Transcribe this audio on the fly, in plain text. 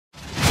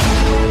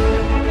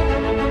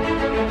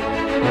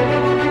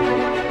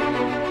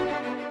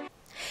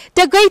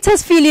The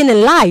greatest feeling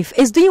in life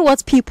is doing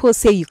what people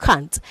say you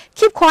can't.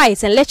 Keep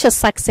quiet and let your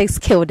success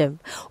kill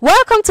them.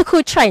 Welcome to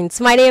Cool Trends.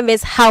 My name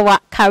is Hawa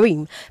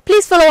Karim.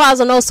 Please follow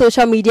us on all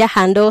social media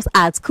handles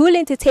at Cool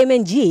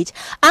Entertainment GH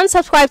and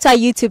subscribe to our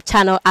YouTube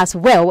channel as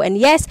well. And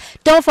yes,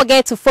 don't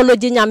forget to follow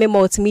Jinyame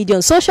Multimedia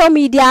on social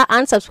media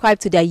and subscribe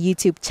to their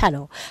YouTube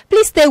channel.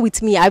 Please stay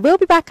with me. I will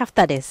be back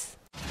after this.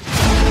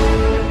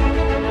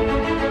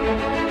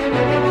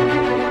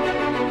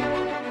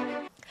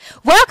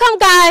 Welcome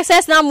guys,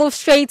 let's now move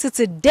straight to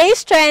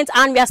today's trend,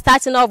 and we are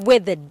starting off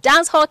with the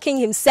dancehall king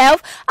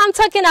himself. I'm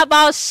talking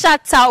about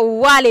Shatta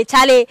Wale.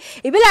 Charlie,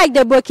 it be like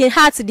the broken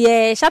heart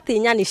there. Shatta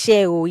Nyani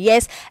share,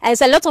 yes, and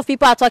so a lot of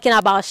people are talking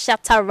about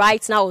Shatta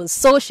right now on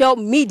social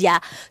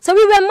media. So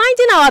we were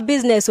minding our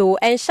business,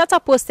 and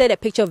Shatta posted a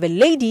picture of a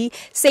lady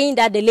saying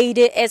that the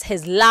lady is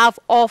his love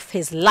of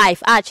his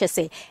life.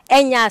 Say,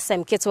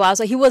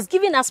 so he was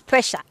giving us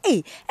pressure.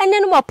 Hey, and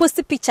then we post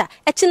the picture.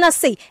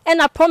 Say,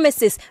 and I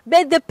promises,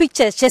 but the picture.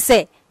 She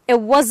said it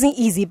wasn't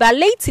easy, but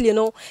lately,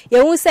 you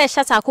won't say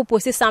Shatta could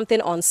post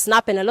something on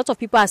Snap, and a lot of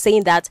people are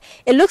saying that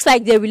it looks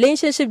like the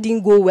relationship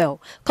didn't go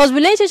well. Because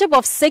relationship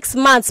of 6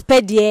 months per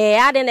year,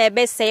 I didn't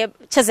best say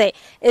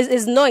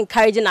is not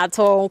encouraging at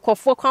all.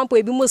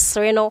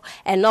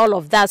 And all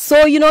of that.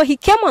 So he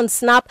came on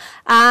Snap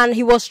and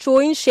he was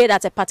throwing shade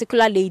at a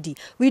particular lady.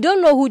 We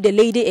don't know who the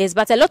lady is,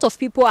 but a lot of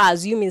people are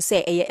assuming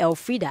say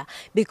Elfrida,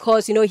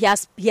 because he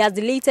has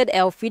deleted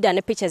Elfrida and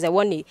the pictures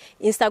on the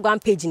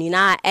Instagram page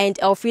and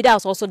Elfrida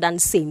has also done the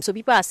same. So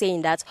people are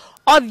saying that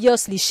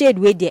obviously shade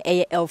with the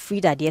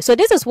Elfrida there. So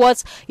this is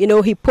what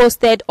he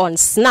posted on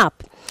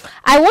Snap.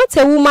 I want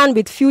a woman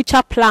with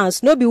future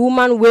plans. No be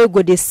woman where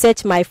go they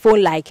search my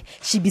phone like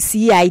she be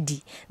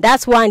CID.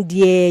 That's one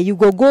day you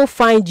go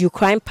find your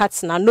crime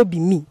partner, no be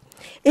me.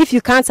 If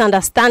you can't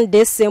understand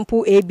this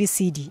simple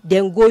ABCD,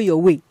 then go your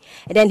way.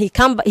 And then he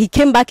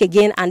came back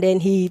again, and then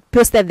he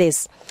posted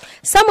this.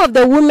 Some of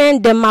the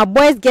women, my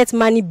boys get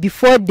money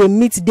before they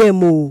meet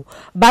them. Oh.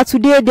 But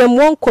today, them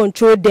won't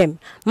control them.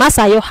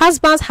 Massa, your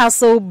husband's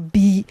hustle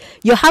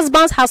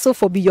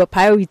for be your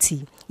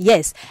priority.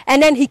 Yes.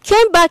 And then he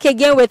came back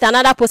again with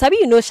another post.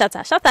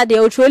 Shatta. Shatta,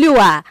 they truly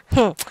were.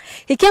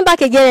 He came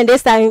back again, and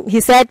this time he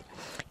said,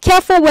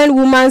 careful when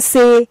women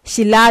say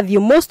she love you.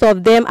 Most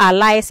of them are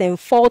liars and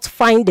fault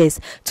finders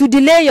to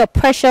delay your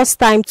precious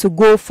time to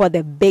go for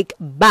the big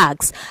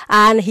bags.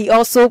 And he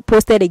also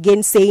posted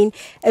again saying,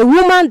 a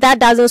woman that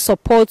doesn't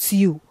support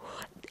you,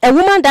 a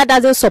woman that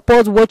doesn't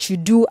support what you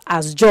do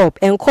as job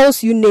and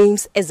calls you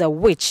names as a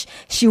witch.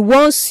 She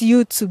wants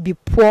you to be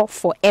poor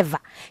forever.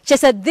 She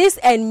said this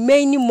and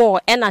many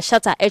more. And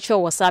Shatta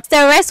actually was up. The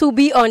rest will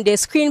be on the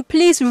screen.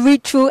 Please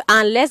read through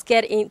and let's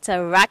get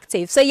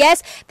interactive. So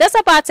yes, that's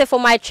about it for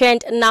my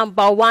trend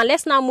number 1.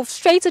 Let's now move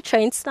straight to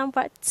trend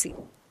number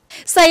 2.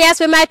 So yes,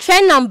 with my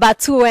trend number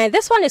 2, and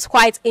this one is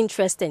quite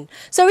interesting.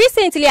 So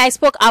recently I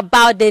spoke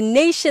about the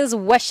nation's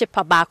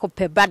worshipper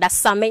Brother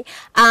Sammy,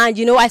 and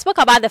I spoke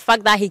about the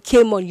fact that he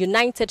came on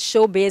United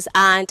Showbiz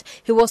and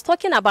he was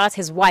talking about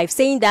his wife,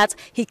 saying that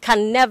he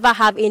can never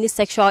have any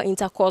sexual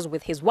intercourse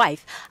with his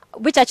wife,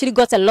 which actually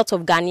got a lot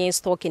of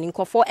Ghanaians talking.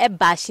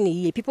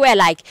 People were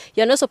like,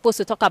 you're not supposed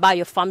to talk about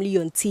your family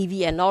on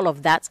TV and all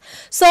of that.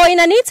 So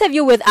in an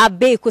interview with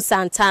Abeku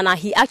Santana,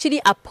 he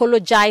actually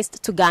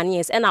apologized to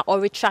Ghanaians and are all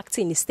retracting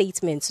his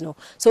statements.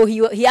 So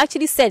he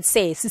actually said,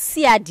 he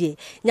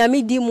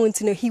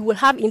will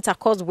have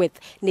intercourse with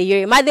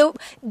Laryea.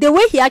 The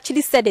way he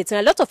actually said it,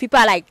 and a lot of people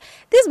are like,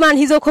 this man,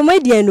 he's a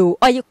comedian, or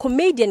a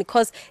comedian,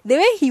 because the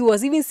way he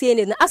was even saying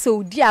it, as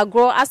a dear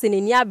girl, as in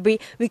a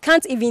we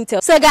can't even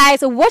tell. So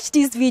guys, watch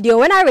this video.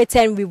 When I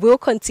return, we will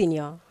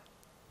continue.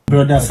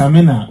 Brother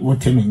Samina,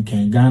 what him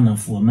can Ghana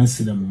for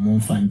message them mon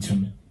fan to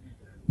me.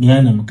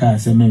 Mianam car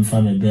se men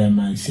family bear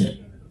man share.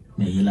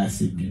 May you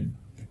last it be.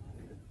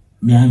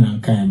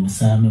 Mianam car and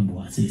Massa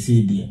boy,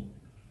 say dear.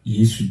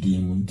 Yes, you dear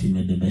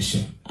Munti the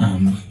Besha.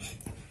 Amen.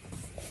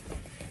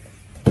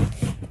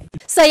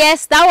 So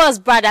yes, that was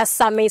Brother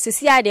Sammy. So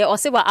see how they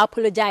also were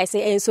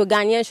apologizing, and so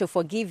Ghanaians should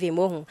forgive him.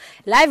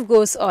 Life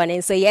goes on,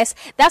 and so yes,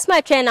 that's my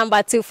trend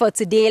number 2 for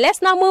today.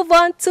 Let's now move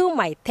on to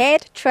my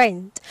third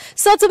trend.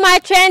 So to my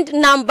trend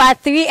number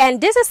 3, and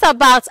this is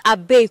about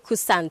Abeku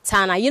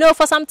Santana.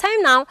 For some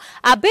time now,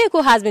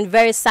 Abeku has been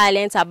very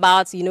silent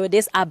about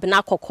this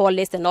Abna Koko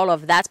list and all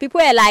of that.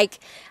 People are like,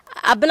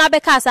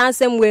 Abnabeka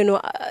Sansem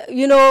Weno,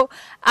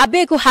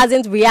 Abeku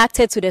hasn't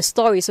reacted to the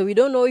story, so we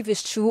don't know if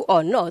it's true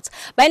or not.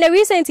 But in a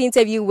recent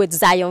interview with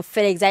Zion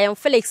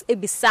Felix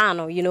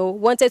Ibisano,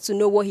 wanted to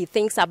know what he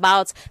thinks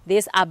about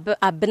this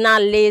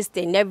Abna list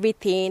and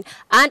everything.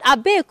 And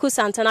Abeku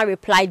Santana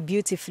replied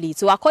beautifully.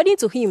 So according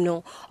to him,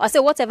 or say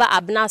whatever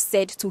Abna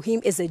said to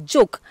him is a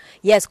joke.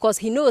 Yes, because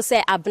he knows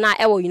say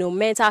Abna,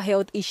 mental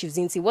health issues.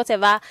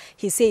 Whatever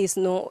he says,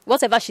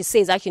 whatever she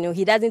says, actually,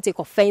 he doesn't take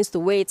offense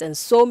to it and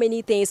so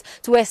many things.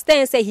 this to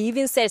extend say he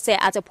even said say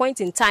at a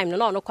point in time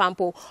no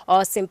Kwampo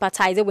or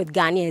sympathizing with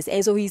Ghanaians,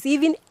 and so he's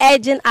even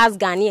urging us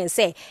Ghanaians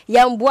say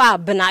yambua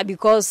abna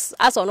because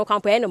as Ono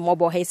Kwampo and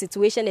mobile his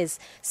situation is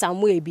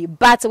somewhere be,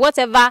 but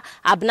whatever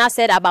Abna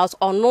said about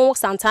Ono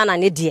Santana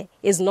Nedie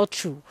is not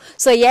true.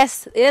 So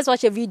yes, let's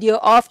watch a video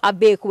of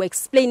Abeku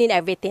explaining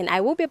everything.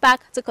 I will be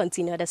back to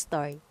continue the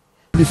story.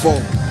 Before,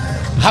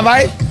 have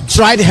I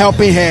tried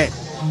helping her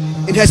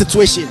in her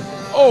situation?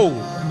 Oh,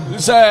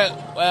 sir,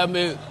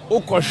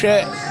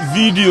 share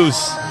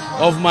videos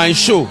of my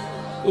show.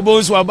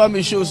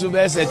 My show so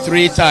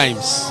 3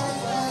 times,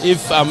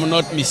 if I'm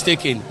not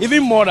mistaken,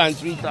 even more than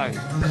 3 times.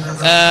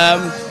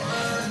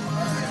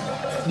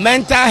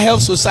 Mental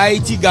Health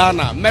Society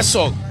Ghana,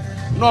 MESOG,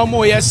 no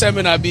more yes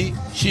seminar be.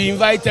 She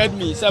invited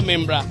me, some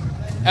member,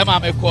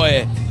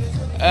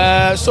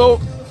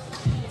 so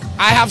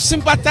I have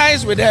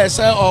sympathized with her,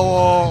 sir,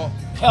 or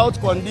health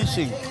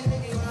condition.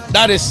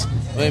 That is,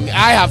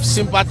 I have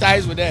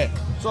sympathized with her,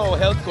 so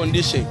health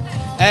condition.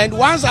 And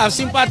once I've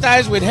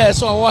sympathized with her,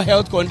 so our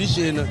health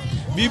condition,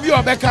 Bibi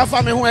Obeka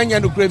family who ain't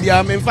no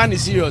crabia, me fan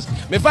is serious.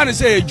 Me fan is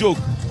say a joke.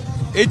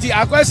 It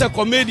is a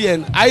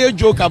comedian, I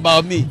joke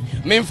about me.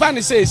 Me fan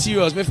is say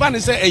serious, me fan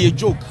is say a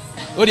joke.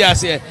 What do I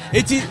say?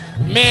 It is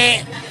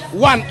me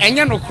 1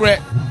 and no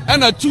crap,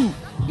 and 2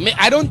 me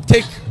I don't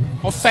take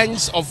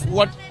offense of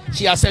what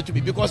she has said to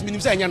me because me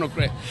say no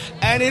crap.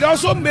 And it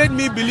also made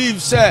me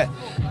believe, sir,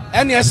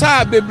 and yes,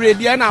 I be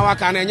brave, and I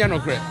can no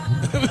crap.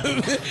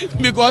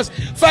 Because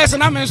first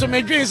and I mentioned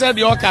my dream said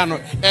the Okano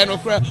and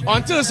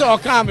until so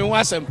come in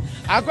Wasam.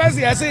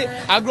 I say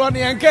I grown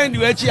and can't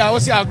do it. I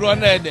was a grown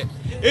head.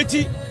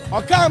 Eti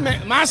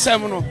Okame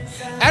Masamuno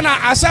and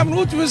I some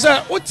root with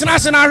a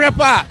international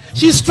rapper.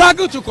 She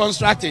struggled to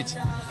construct it.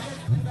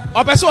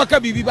 Opeso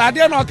Kabi, but I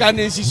didn't know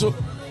can see so.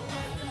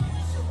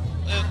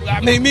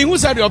 Me who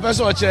said the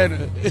Opeso chair?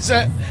 It's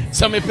a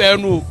some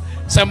penu,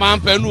 some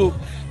penu.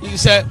 He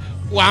said.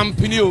 1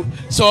 penny,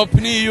 so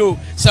penny you,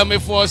 some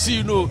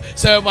foresee no,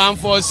 some one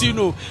foresee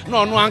no,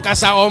 no one can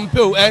say on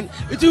pill. And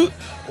it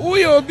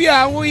will be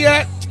a we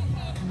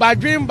by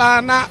dream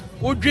banner,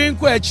 would drink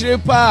quite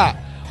cheaper,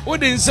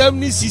 wouldn't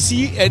 70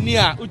 cc and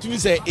near, which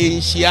means a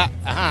inchia.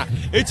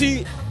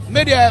 It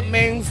made a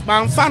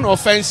man fan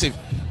offensive,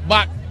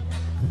 but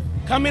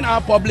coming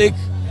out public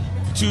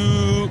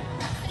to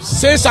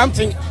say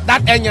something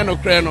that any no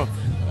crano.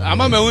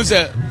 I'm a man who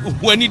said,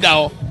 when he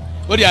down.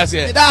 What do you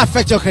say? Did that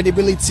affect your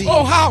credibility?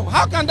 Oh, how?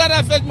 How can that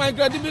affect my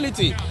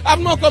credibility? I've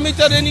not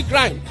committed any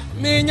crime.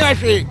 Me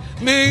nyashe,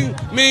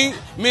 me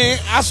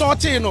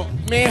assaultino,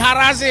 me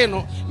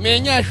harassino, me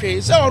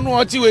nyashe. So no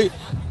what way.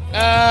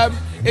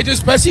 It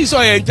is precise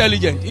or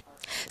intelligent.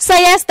 So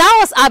yes, that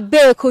was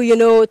Abeku, you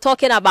know,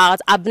 talking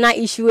about Abna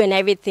issue and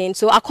everything.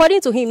 So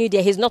according to him,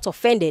 he's not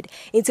offended.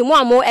 Into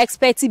more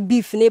expected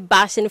beef ne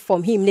bashing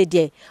from him,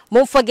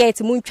 Won't forget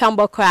Moon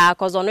Chamber cry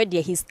because already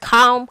he's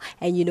calm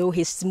and you know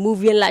he's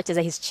moving like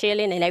he's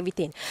chilling and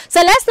everything. So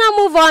let's now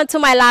move on to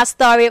my last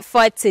story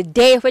for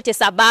today, which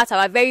is about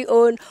our very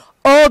own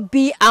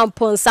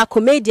Amponsah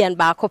comedian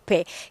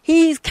Bakope.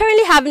 He's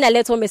currently having a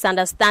little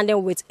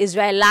misunderstanding with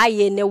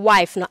Laryea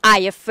wife,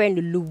 our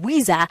friend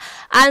Louisa.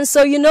 And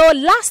so, you know,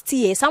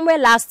 somewhere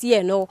last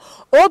year,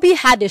 Obi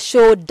had a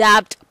show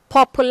dubbed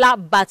Popular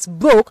but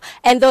Broke,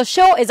 and the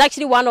show is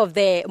actually one of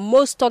the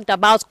most talked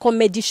about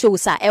comedy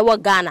shows ever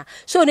Ghana.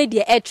 So a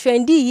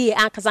trendy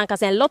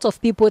and a lot of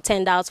people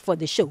turned out for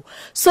the show.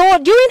 So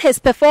during his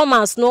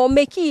performance,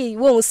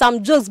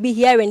 some jokes be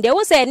here and there.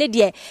 Was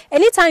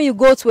anytime you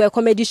go to a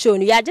comedy show,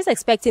 you are just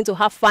expecting to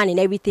have fun and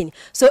everything.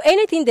 So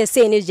anything they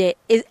say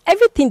is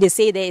everything they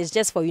say there is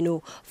just for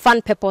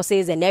fun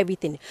purposes and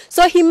everything.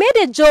 So he made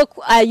a joke,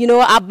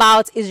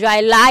 about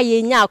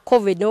Laryea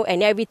COVID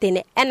and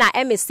everything, and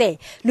I say.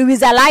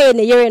 Louisa Laryea in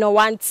a year and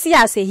one, she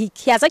has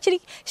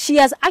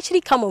actually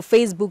come on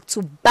Facebook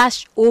to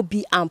bash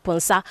Obi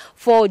Amponsah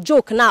for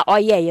joke now or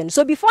yeah.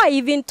 So before I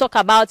even talk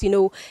about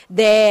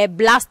the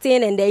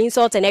blasting and the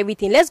insult and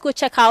everything, let's go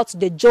check out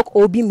the joke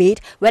Obi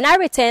made. When I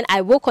return,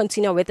 I will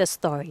continue with the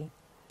story.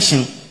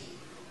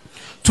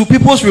 To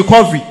people's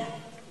recovery,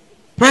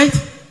 right?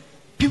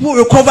 People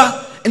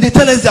recover and they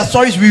tell us their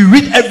stories. We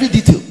read every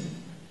detail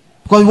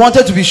because we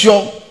wanted to be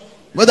sure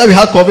whether we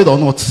had COVID or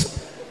not.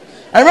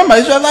 I remember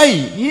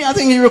Israeli, I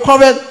think he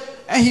recovered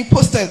and he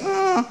posted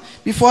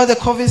before the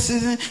COVID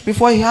season,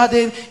 before he had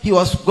it, he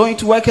was going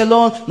to work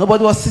alone.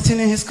 Nobody was sitting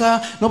in his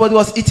car. Nobody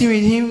was eating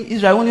with him.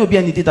 Israel only be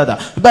any data.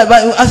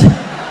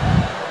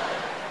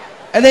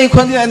 And then he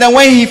continued. And then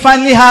when he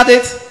finally had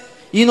it,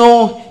 he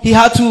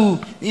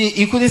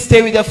couldn't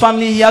stay with the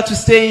family. He had to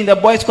stay in the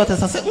boys'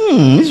 quarters. I said,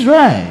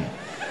 Israel,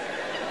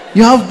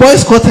 you have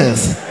boys'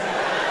 quarters.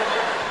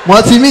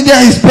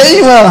 Multimedia is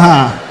paying well,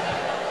 huh?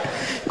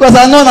 Because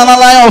I know another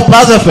line of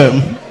Plaza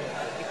FM.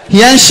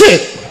 He ain't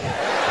shit.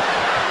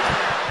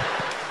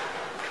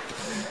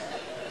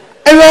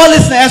 And we're all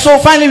listening. And so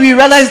finally we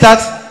realized that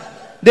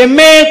the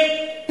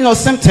main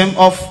symptom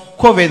of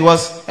COVID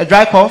was a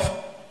dry cough,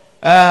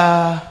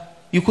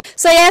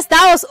 So yes,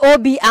 that was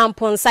Obi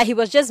Amponsah. He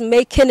was just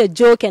making a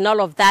joke and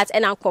all of that,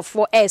 and Uncle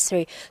for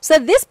Esri. So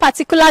this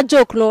particular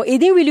joke, no, it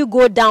didn't really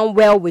go down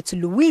well with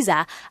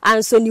Louisa,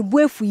 and so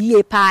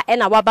Nibuefuye pa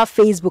and our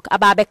Facebook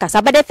about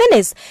Bekasa. But the thing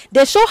is,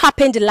 the show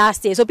happened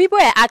last year, so people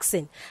were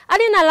asking, I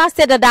didn't last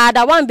year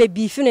that one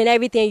baby film and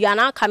everything, you are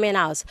now coming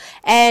out,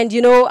 and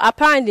you know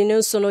apparently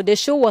no, so no, the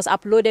show was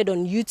uploaded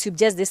on YouTube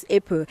just this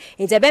April.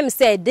 And Tebem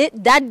said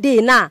that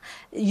day now,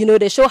 you know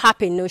the show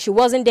happened. No, she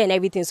wasn't there and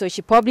everything, so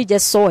she probably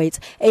just saw it.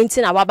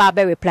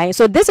 Awaba replying.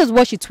 So this is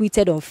what she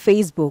tweeted on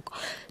Facebook.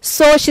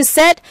 So she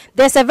said,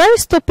 there's a very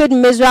stupid,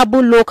 miserable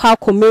local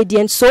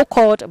comedian,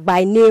 so-called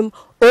by name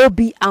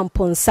Obi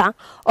Amponsah,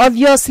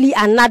 obviously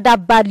another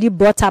badly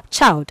brought up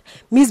child,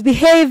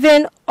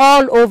 misbehaving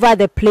all over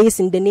the place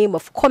in the name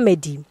of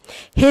comedy.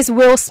 His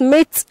Will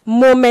Smith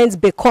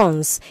moment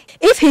beckons.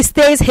 If he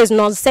stays his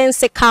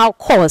nonsensical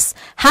course,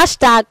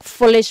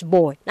 #foolish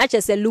boy. Not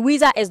just say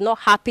Louisa is not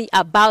happy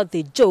about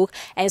the joke,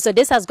 and so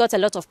this has got a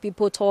lot of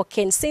people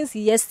talking since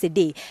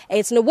yesterday.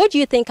 And so what do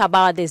you think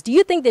about this? Do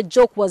you think the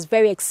joke was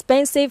very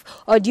expensive,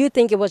 or do you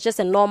think it was just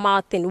a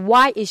normal thing?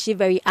 Why is she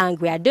very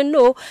angry? I don't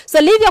know. So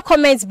leave your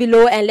comments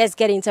below and let's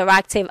get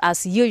interactive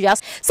as usual.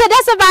 So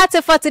that's about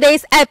it for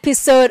today's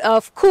episode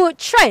of Cool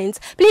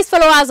Trends. Please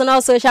follow us on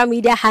all social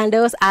media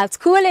handles at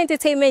Cool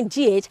Entertainment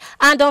GH,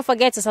 and don't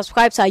forget to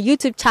subscribe to our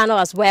YouTube channel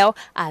as well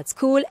at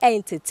Cool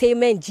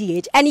Entertainment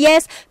GH. And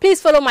yes, please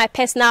follow my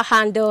personal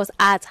handles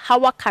at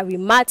Hawa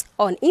Karimat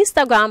on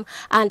Instagram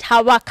and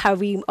Hawa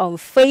Karim on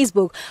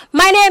Facebook.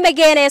 My name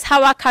again is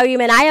Hawa Karim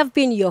and I have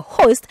been your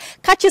host.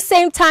 Catch you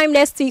same time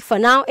next week. For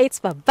now, it's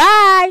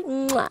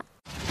bye-bye.